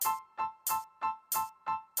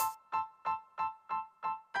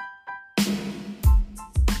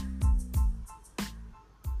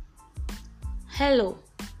Hello,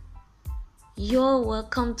 you're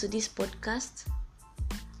welcome to this podcast.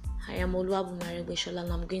 I am Oluwabumaregbeshola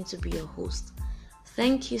and I'm going to be your host.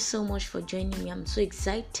 Thank you so much for joining me. I'm so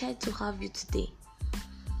excited to have you today.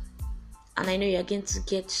 And I know you're going to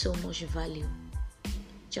get so much value.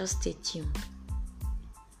 Just stay tuned.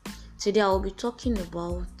 Today I'll be talking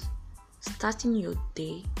about starting your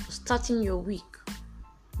day, starting your week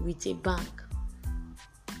with a bang.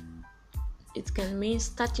 It can mean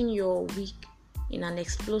starting your week in an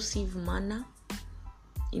explosive manner,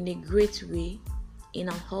 in a great way, in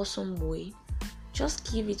an awesome way.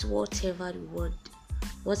 Just give it whatever word,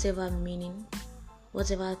 whatever meaning,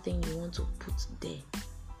 whatever thing you want to put there.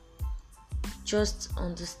 Just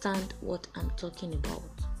understand what I'm talking about.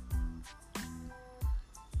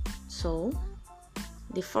 So,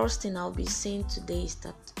 the first thing I'll be saying today is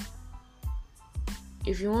that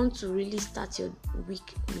if you want to really start your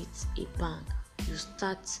week with a bang, you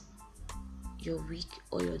start your week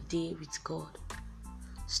or your day with God.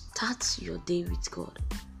 Start your day with God.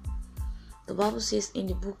 The Bible says in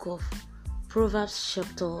the book of Proverbs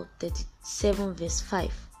chapter 37 verse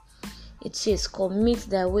 5, it says, "Commit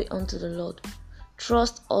thy way unto the Lord,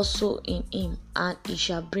 trust also in him, and he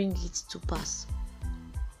shall bring it to pass."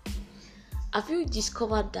 Have you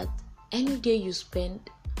discovered that any day you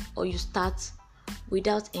spend or you start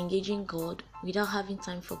without engaging God, without having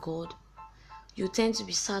time for God, you tend to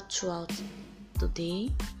be sad throughout the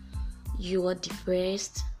day? You are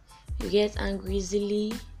depressed, you get angry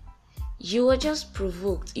easily, you are just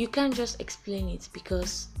provoked. You can't just explain it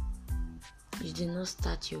because you did not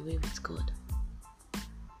start your way with God.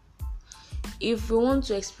 If we want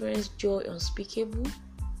to experience joy unspeakable,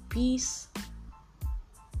 peace,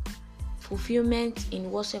 fulfillment in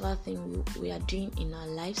whatever thing we are doing in our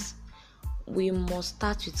lives, we must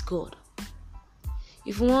start with God.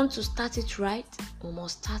 If we want to start it right, we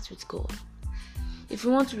must start with God. If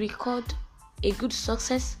we want to record a good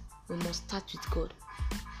success, we must start with God.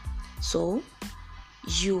 So,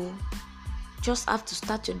 you just have to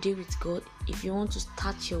start your day with God if you want to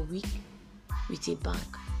start your week with a bang.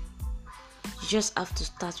 You just have to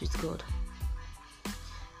start with God.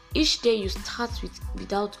 Each day you start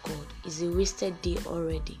without God is a wasted day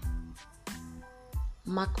already.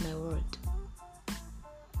 Mark my word.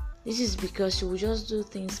 This is because you will just do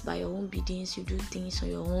things by your own biddings. You do things on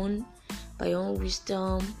your own, by your own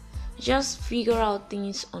wisdom. You just figure out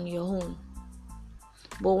things on your own.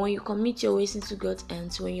 But when you commit your ways into God's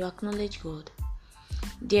hands, when you acknowledge God,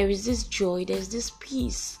 there is this joy, there's this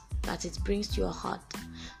peace that it brings to your heart.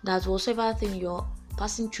 That whatever thing you're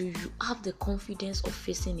passing through, you have the confidence of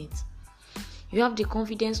facing it. You have the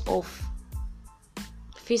confidence of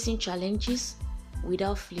facing challenges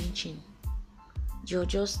without flinching. You're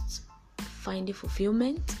just finding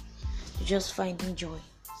fulfillment. You're just finding joy.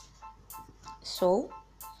 So,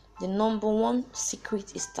 the number one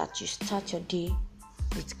secret is that you start your day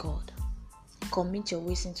with God. Commit your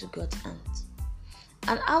ways into God's hands.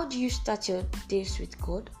 And how do you start your days with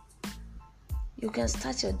God? You can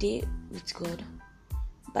start your day with God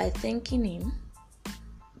by thanking Him,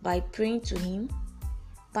 by praying to Him,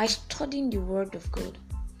 by studying the Word of God.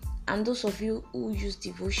 And those of you who use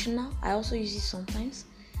devotional, I also use it sometimes.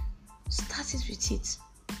 Start it with it.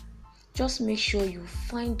 Just make sure you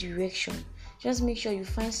find direction. Just make sure you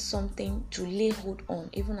find something to lay hold on,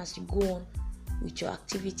 even as you go on with your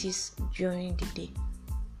activities during the day.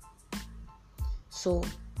 So,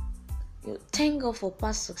 you thank God for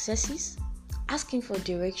past successes, ask Him for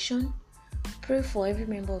direction, pray for every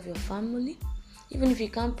member of your family. Even if you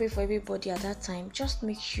can't pray for everybody at that time, just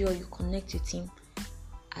make sure you connect with Him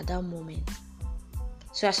at that moment.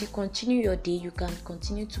 So as you continue your day, you can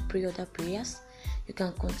continue to pray other prayers, you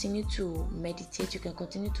can continue to meditate, you can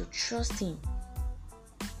continue to trust Him.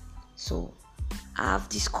 So I have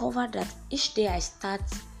discovered that each day I start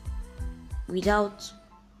without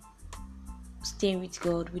staying with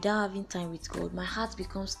God, without having time with God, my heart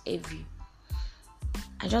becomes heavy.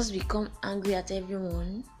 I just become angry at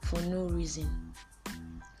everyone for no reason.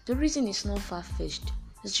 The reason is not far-fetched.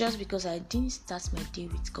 It's just because I didn't start my day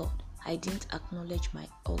with God. I didn't acknowledge my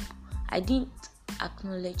hope. I didn't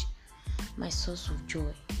acknowledge my source of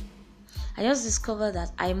joy. I just discovered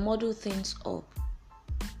that I model things up.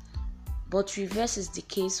 But reverse is the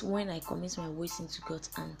case when I commit my ways into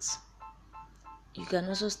God's hands. You can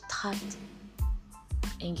also start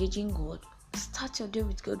engaging God. Start your day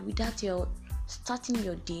with God. Without your starting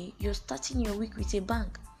your day, you're starting your week with a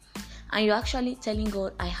bang. And you're actually telling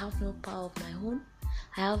God, I have no power of my own.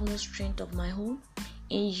 I have no strength of my own.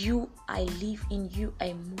 In you I live, in you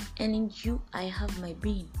I move, and in you I have my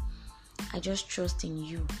being. I just trust in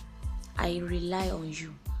you. I rely on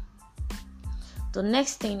you. The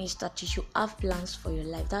next thing is that you should have plans for your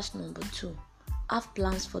life. That's number 2. Have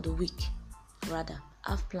plans for the week. Rather,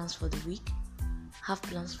 have plans for the week. Have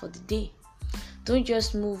plans for the day. Don't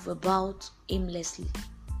just move about aimlessly.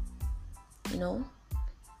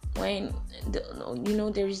 When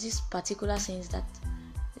there is this particular sense that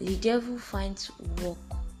the devil finds work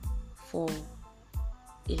for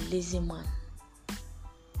a lazy man.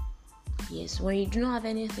 Yes, when you do not have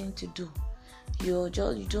anything to do, you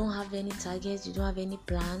don't have any targets, you don't have any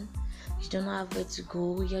plan, you don't have where to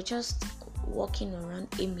go, you're just walking around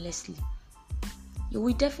aimlessly. You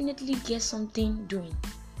will definitely get something doing,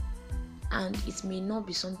 and it may not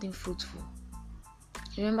be something fruitful.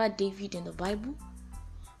 Remember David in the Bible?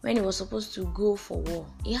 When he was supposed to go for war,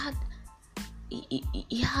 he had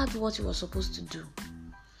what he was supposed to do,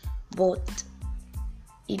 but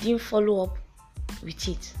he didn't follow up with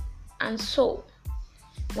it. And so,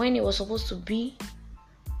 when he was supposed to be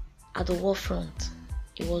at the war front,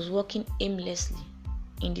 he was walking aimlessly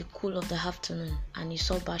in the cool of the afternoon, and he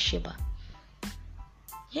saw Bathsheba.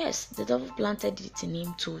 Yes, the devil planted it in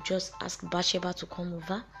him to just ask Bathsheba to come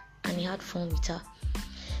over, and he had fun with her.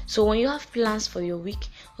 So when you have plans for your week,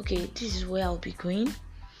 okay, this is where I'll be going,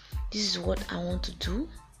 this is what I want to do,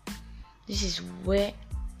 this is where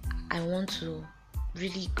I want to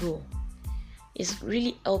really go. It's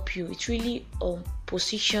really help you. It really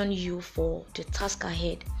position you for the task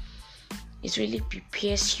ahead. It really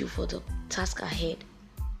prepares you for the task ahead.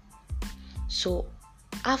 So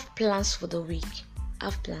have plans for the week.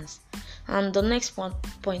 Have plans. And the next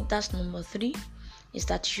point, that's number 3, is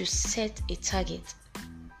that you set a target.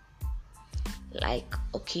 Like,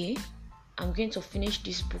 okay, I'm going to finish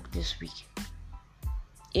this book this week.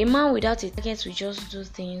 A man without a target will just do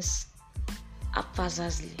things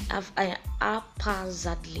haphazardly.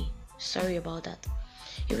 Sorry about that.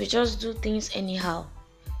 He will just do things anyhow.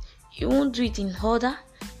 He won't do it in order.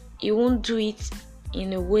 He won't do it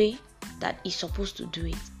in a way that he's supposed to do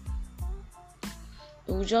it.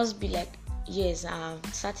 It will just be like, yes, I'm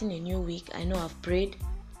starting a new week. I know I've prayed.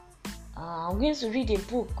 I'm going to read a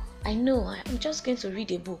book. I know I'm just going to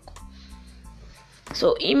read a book.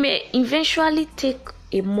 So it may eventually take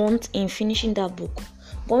a month in finishing that book.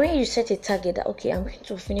 But when you set a target that, okay, I'm going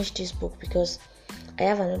to finish this book because I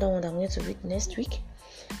have another one that I'm going to read next week.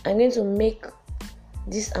 I'm going to make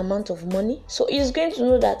this amount of money. So he's going to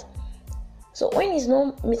know that. So when he's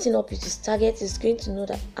not meeting up with his target, he's going to know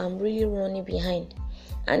that I'm really running behind.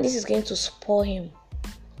 And this is going to spur him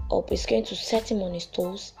up. It's going to set him on his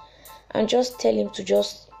toes and just tell him to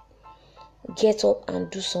just get up and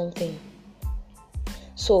do something.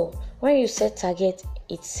 So when you set target,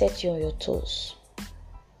 it sets you on your toes.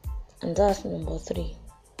 And that's number 3.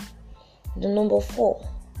 The number 4,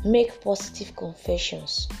 make positive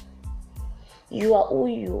confessions. You are who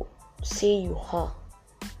you say you are.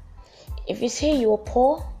 If you say you are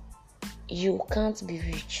poor, you can't be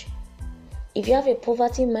rich. If you have a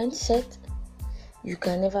poverty mindset, you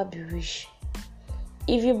can never be rich.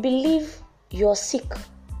 If you believe you're sick,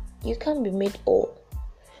 you can't be made whole.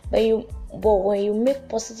 But when you make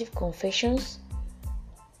positive confessions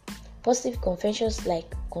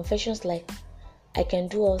like I can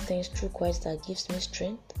do all things through Christ that gives me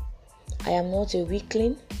strength. I am not a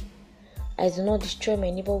weakling. I do not destroy my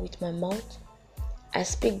neighbor with my mouth. I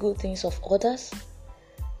speak good things of others.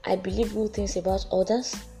 I believe good things about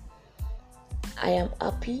others. I am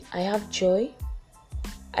happy. I have joy.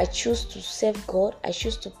 I choose to serve God. I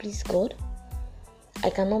choose to please God. I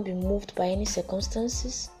cannot be moved by any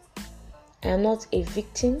circumstances. I am not a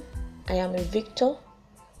victim. I am a victor.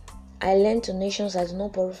 I lend to nations. I do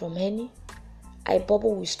not borrow from any. I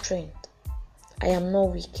bubble with strength. I am not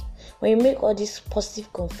weak. When you make all these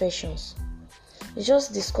positive confessions, you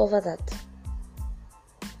just discover that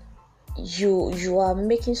you are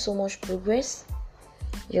making so much progress.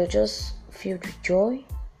 You're just filled with joy.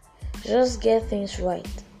 You just get things right.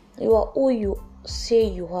 You are who you say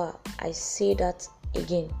you are. I say that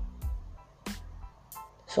again.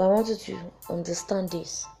 So I want you to understand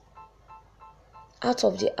this. Out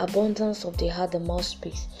of the abundance of the heart, the mouth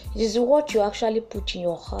speaks. It is what you actually put in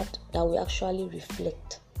your heart that will actually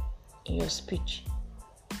reflect in your speech.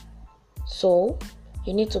 So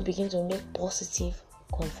you need to begin to make positive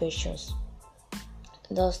confessions.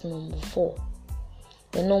 That's number 4.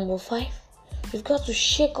 The number 5, you've got to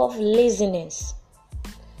shake off laziness.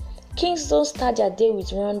 Kings don't start their day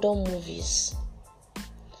with random movies.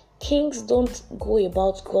 Kings don't go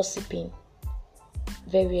about gossiping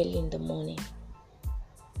very early in the morning.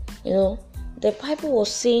 The Bible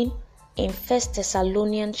was saying in 1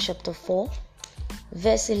 Thessalonians chapter 4,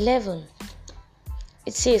 verse 11,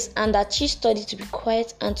 It says, and that ye study to be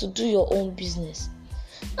quiet and to do your own business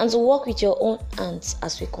and to work with your own hands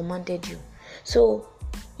as we commanded you. So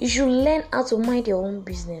you should learn how to mind your own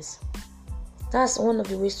business. That's one of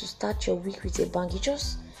the ways to start your week with a bang. You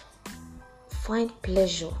just find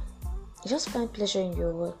pleasure. You just find pleasure in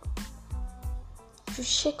your work. You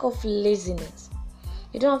shake off laziness.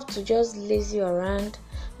 You don't have to just lazy around,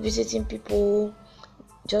 visiting people,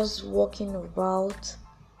 just walking about,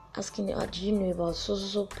 asking, do you know about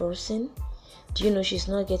so person? Do you know she's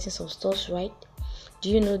not getting some stuff right? Do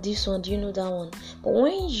you know this one? Do you know that one? But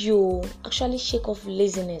when you actually shake off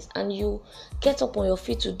laziness and you get up on your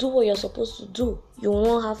feet to do what you're supposed to do, you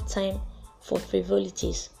won't have time for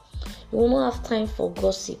frivolities. You won't have time for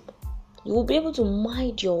gossip. You will be able to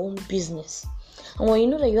mind your own business. And when you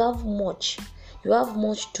know that you have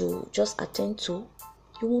much to just attend to,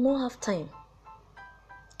 you will not have time.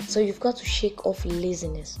 So you've got to shake off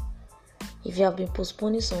laziness. If you have been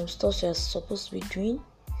postponing some stuff you're supposed to be doing,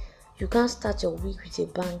 you can't start your week with a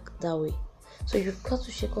bang that way. So you've got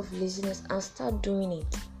to shake off laziness and start doing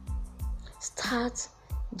it. Start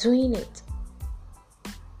doing it.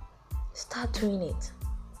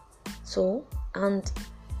 So, and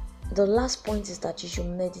the last point is that you should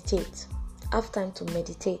meditate. Have time to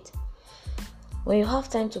meditate. When you have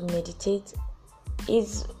time to meditate,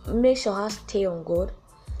 it makes your heart stay on God.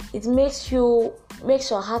 It makes your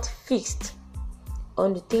heart fixed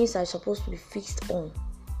on the things that are supposed to be fixed on.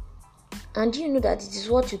 And you know that it is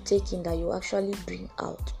what you take in that you actually bring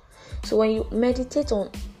out. So when you meditate on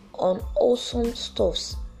awesome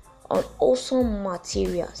stuffs, on awesome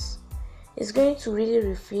materials, it's going to really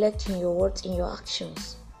reflect in your words, in your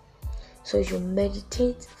actions. So if you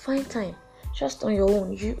meditate, find time just on your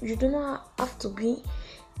own. You do not have to be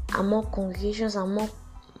among congregations, among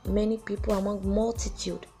many people, among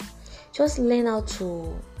multitude. Just learn how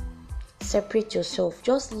to separate yourself.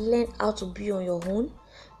 Just learn how to be on your own.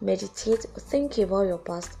 Meditate. Think about your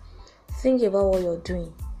past. Think about what you're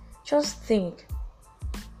doing. Just think.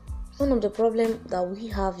 One of the problems that we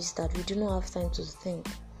have is that we do not have time to think.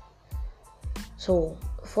 So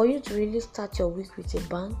for you to really start your week with a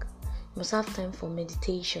bang, you must have time for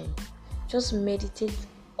meditation. Just meditate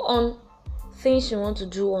on things you want to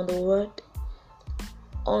do, on the word,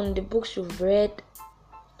 on the books you've read,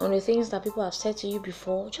 on the things that people have said to you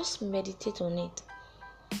before. Just meditate on it.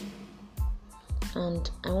 And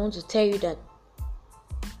I want to tell you that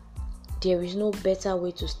there is no better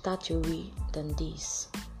way to start your week than this.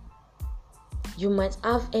 You might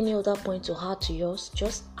have any other point to add to yours,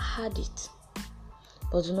 just add it.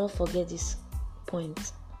 But do not forget this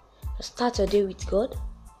point. Start your day with God.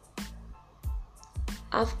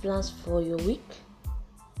 Have plans for your week.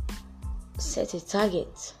 Set a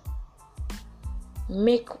target.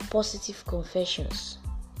 Make positive confessions.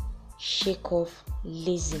 Shake off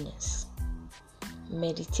laziness.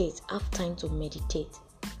 Meditate. Have time to meditate.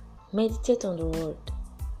 Meditate on the word.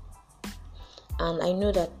 And I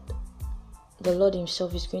know that the Lord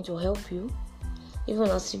Himself is going to help you. Even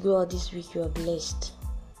as you go out this week, you are blessed.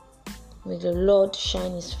 May the Lord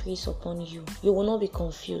shine His face upon you. You will not be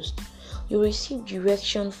confused. You will receive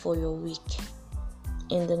direction for your week.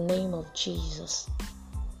 In the name of Jesus.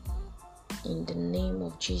 In the name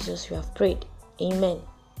of Jesus, we have prayed. Amen.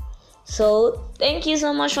 So, thank you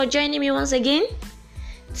so much for joining me once again.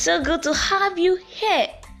 It's so good to have you here.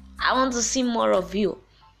 I want to see more of you.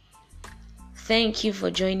 Thank you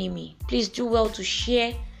for joining me. Please do well to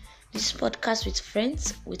share this podcast with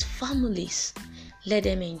friends, with families. Let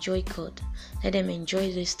them enjoy God. Let them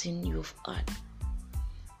enjoy this thing you've heard.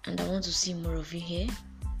 And I want to see more of you here.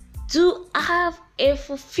 Do have a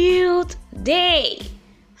fulfilled day.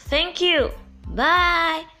 Thank you.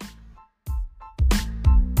 Bye.